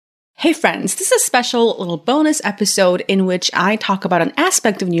Hey friends, this is a special little bonus episode in which I talk about an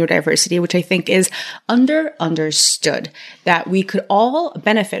aspect of neurodiversity which I think is understood, that we could all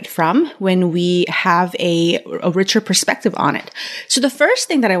benefit from when we have a richer perspective on it. So the first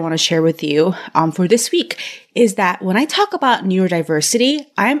thing that I want to share with you for this week is that when I talk about neurodiversity,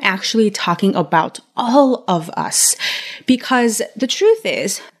 I'm actually talking about all of us, because the truth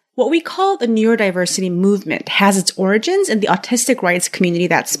is, what we call the neurodiversity movement has its origins in the autistic rights community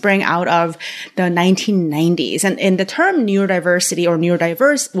that sprang out of the 1990s. And the term neurodiversity or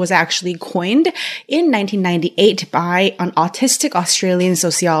neurodiverse was actually coined in 1998 by an autistic Australian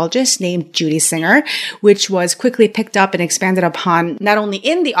sociologist named Judy Singer, which was quickly picked up and expanded upon not only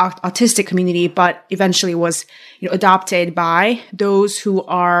in the autistic community, but eventually was, adopted by those who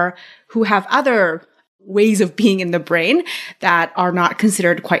have other ways of being in the brain that are not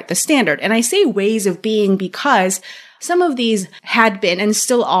considered quite the standard. And I say ways of being because some of these had been and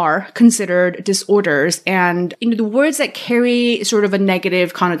still are considered disorders. And, the words that carry sort of a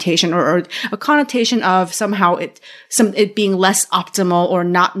negative connotation or a connotation of somehow it being less optimal or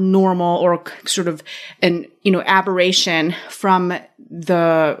not normal or sort of an, aberration from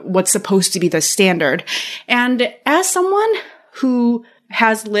what's supposed to be the standard. And as someone who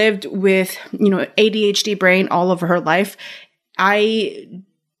has lived with, ADHD brain all over her life, I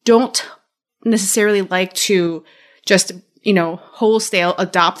don't necessarily like to just, wholesale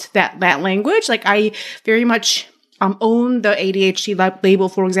adopt that language. Like I very much own the ADHD label,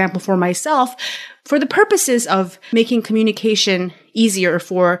 for example, for myself, for the purposes of making communication easier,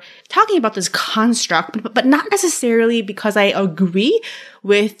 for talking about this construct, but not necessarily because I agree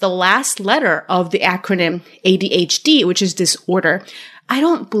with the last letter of the acronym ADHD, which is disorder. I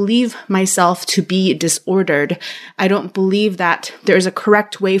don't believe myself to be disordered. I don't believe that there is a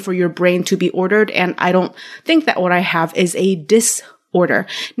correct way for your brain to be ordered, and I don't think that what I have is a disorder.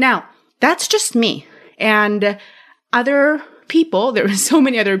 Now, that's just me. And other people, there are so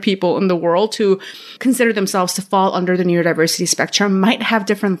many other people in the world who consider themselves to fall under the neurodiversity spectrum, might have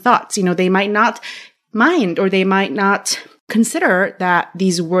different thoughts. They might not mind, or they might not consider that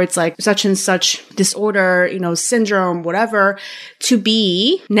these words like such and such disorder, syndrome, whatever, to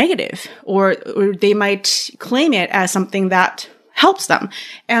be negative, or they might claim it as something that helps them.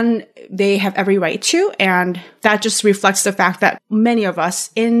 And they have every right to. And that just reflects the fact that many of us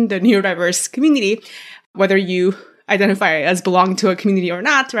in the neurodiverse community, whether you identify as belonging to a community or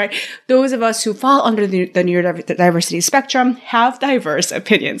not, right? Those of us who fall under the neurodiversity spectrum have diverse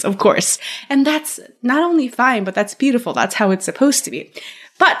opinions, of course. And that's not only fine, but that's beautiful. That's how it's supposed to be.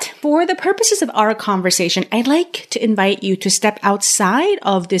 But for the purposes of our conversation, I'd like to invite you to step outside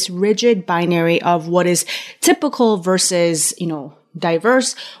of this rigid binary of what is typical versus,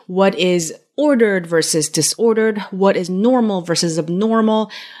 diverse, what is ordered versus disordered, what is normal versus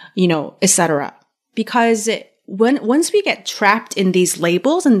abnormal, etc. Because once we get trapped in these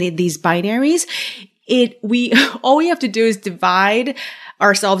labels and these binaries, all we have to do is divide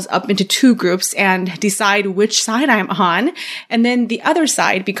ourselves up into two groups and decide which side I'm on. And then the other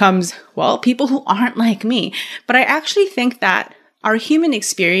side becomes, people who aren't like me. But I actually think that our human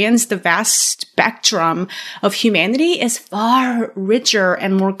experience, the vast spectrum of humanity, is far richer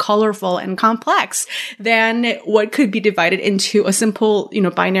and more colorful and complex than what could be divided into a simple,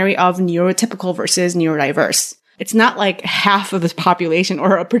 binary of neurotypical versus neurodiverse. It's not like half of the population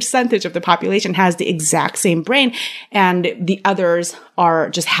or a percentage of the population has the exact same brain and the others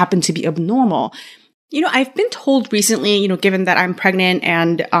just happen to be abnormal. I've been told recently, given that I'm pregnant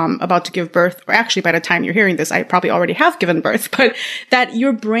and about to give birth, or actually by the time you're hearing this, I probably already have given birth, but that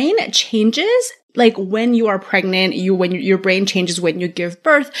your brain changes. Like when you are pregnant, when your brain changes when you give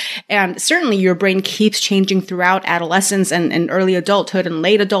birth, and certainly your brain keeps changing throughout adolescence and early adulthood and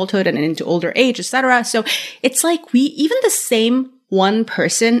late adulthood and into older age, etc. So it's like even the same one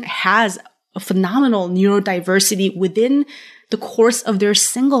person has a phenomenal neurodiversity within the course of their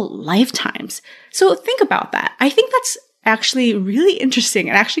single lifetimes. So think about that. I think that's actually really interesting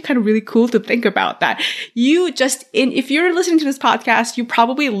and actually kind of really cool to think about that. If you're listening to this podcast, you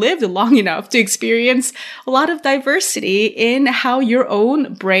probably lived long enough to experience a lot of diversity in how your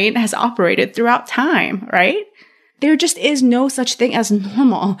own brain has operated throughout time, right? There just is no such thing as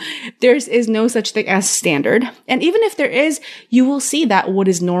normal. There is no such thing as standard. And even if there is, you will see that what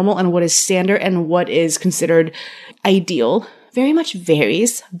is normal and what is standard and what is considered ideal very much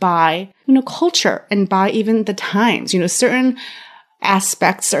varies by, culture and by even the times. Certain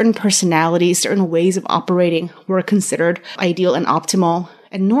aspects, certain personalities, certain ways of operating were considered ideal and optimal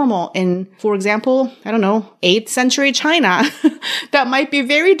and normal in, for example, 8th century China, that might be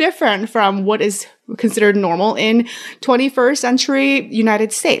very different from what is considered normal in 21st century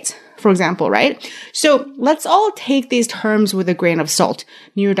United States, for example, right? So let's all take these terms with a grain of salt.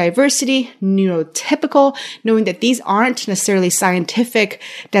 Neurodiversity, neurotypical, knowing that these aren't necessarily scientific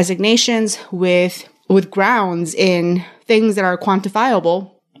designations with grounds in things that are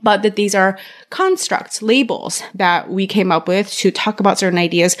quantifiable, but that these are constructs, labels that we came up with to talk about certain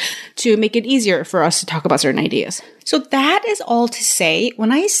ideas to make it easier for us to talk about certain ideas. So that is all to say,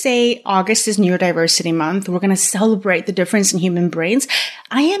 when I say August is Neurodiversity Month, we're going to celebrate the difference in human brains,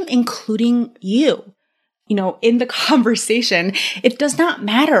 I am including you. In the conversation. It does not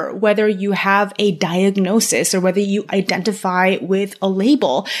matter whether you have a diagnosis or whether you identify with a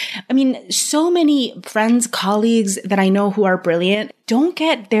label. I mean, so many friends, colleagues that I know who are brilliant don't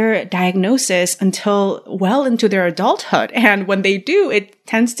get their diagnosis until well into their adulthood. And when they do, it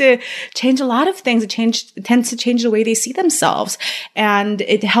tends to change a lot of things. It tends to change the way they see themselves. And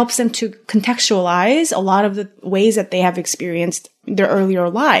it helps them to contextualize a lot of the ways that they have experienced their earlier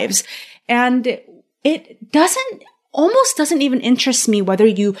lives. And it almost doesn't even interest me whether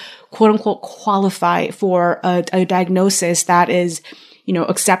you quote unquote qualify for a diagnosis that is,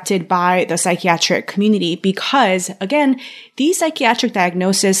 accepted by the psychiatric community, because again, these psychiatric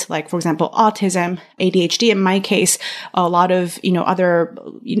diagnoses, like for example, autism, ADHD, in my case, a lot of, other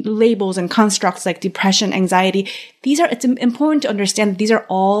labels and constructs like depression, anxiety, it's important to understand that these are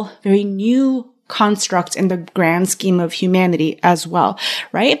all very new constructs in the grand scheme of humanity as well,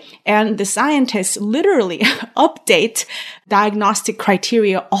 right? And the scientists literally update diagnostic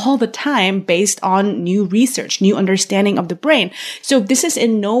criteria all the time based on new research, new understanding of the brain. So this is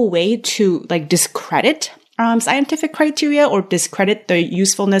in no way to discredit scientific criteria or discredit the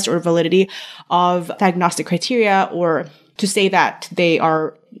usefulness or validity of diagnostic criteria, or to say that they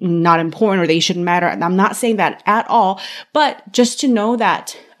are not important or they shouldn't matter. And I'm not saying that at all, but just to know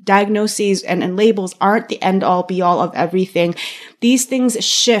that diagnoses and labels aren't the end all be all of everything. These things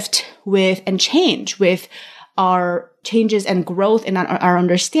shift with and change with our changes and growth in our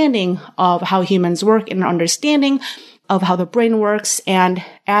understanding of how humans work and our understanding of how the brain works. And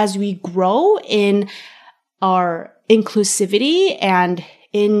as we grow in our inclusivity and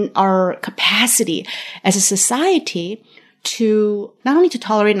in our capacity as a society to not only to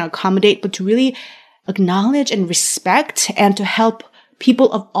tolerate and accommodate, but to really acknowledge and respect and to help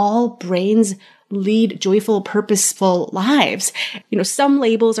people of all brains lead joyful, purposeful lives. Some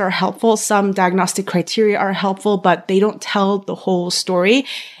labels are helpful, some diagnostic criteria are helpful, but they don't tell the whole story.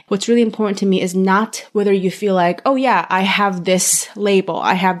 What's really important to me is not whether you feel like, oh yeah, I have this label,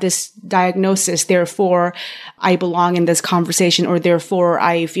 I have this diagnosis, therefore I belong in this conversation, or therefore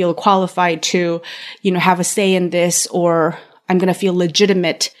I feel qualified to, have a say in this, or I'm going to feel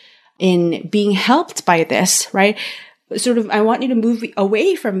legitimate in being helped by this, right? I want you to move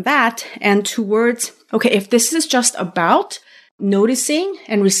away from that and towards, okay, if this is just about noticing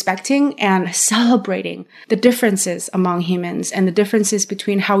and respecting and celebrating the differences among humans and the differences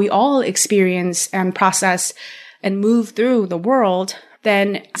between how we all experience and process and move through the world,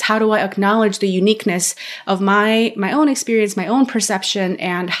 then how do I acknowledge the uniqueness of my own experience, my own perception,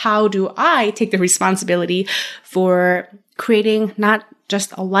 and how do I take the responsibility for creating not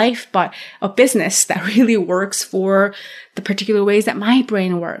just a life, but a business that really works for the particular ways that my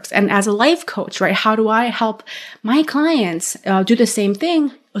brain works. And as a life coach, right, how do I help my clients do the same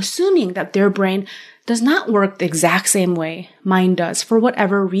thing, assuming that their brain does not work the exact same way mine does for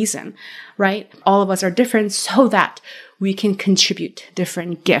whatever reason, right? All of us are different so that we can contribute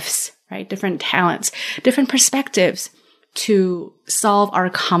different gifts, right? Different talents, different perspectives to solve our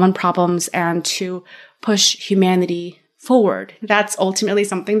common problems and to push humanity forward. That's ultimately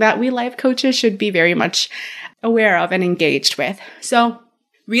something that we life coaches should be very much aware of and engaged with. So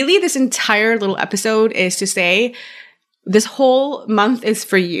really, this entire little episode is to say this whole month is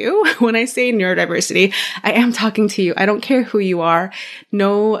for you. When I say neurodiversity, I am talking to you. I don't care who you are.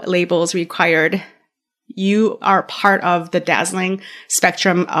 No labels required. You are part of the dazzling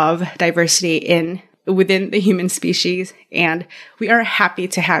spectrum of diversity within the human species, and we are happy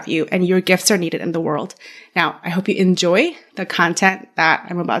to have you, and your gifts are needed in the world. Now, I hope you enjoy the content that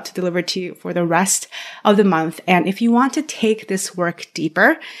I'm about to deliver to you for the rest of the month. And if you want to take this work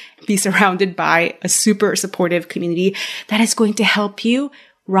deeper, be surrounded by a super supportive community that is going to help you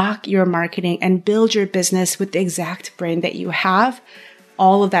rock your marketing and build your business with the exact brain that you have,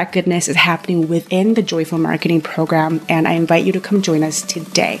 all of that goodness is happening within the Joyful Marketing Program, and I invite you to come join us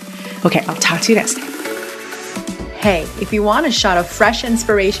today. Okay, I'll talk to you next time. Hey, if you want a shot of fresh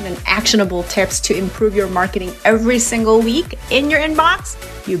inspiration and actionable tips to improve your marketing every single week in your inbox,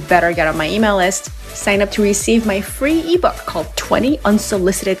 you better get on my email list. Sign up to receive my free ebook called 20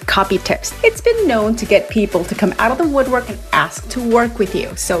 Unsolicited Copy Tips. It's been known to get people to come out of the woodwork and ask to work with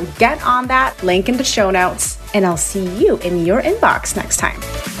you. So get on that, link in the show notes, and I'll see you in your inbox next time.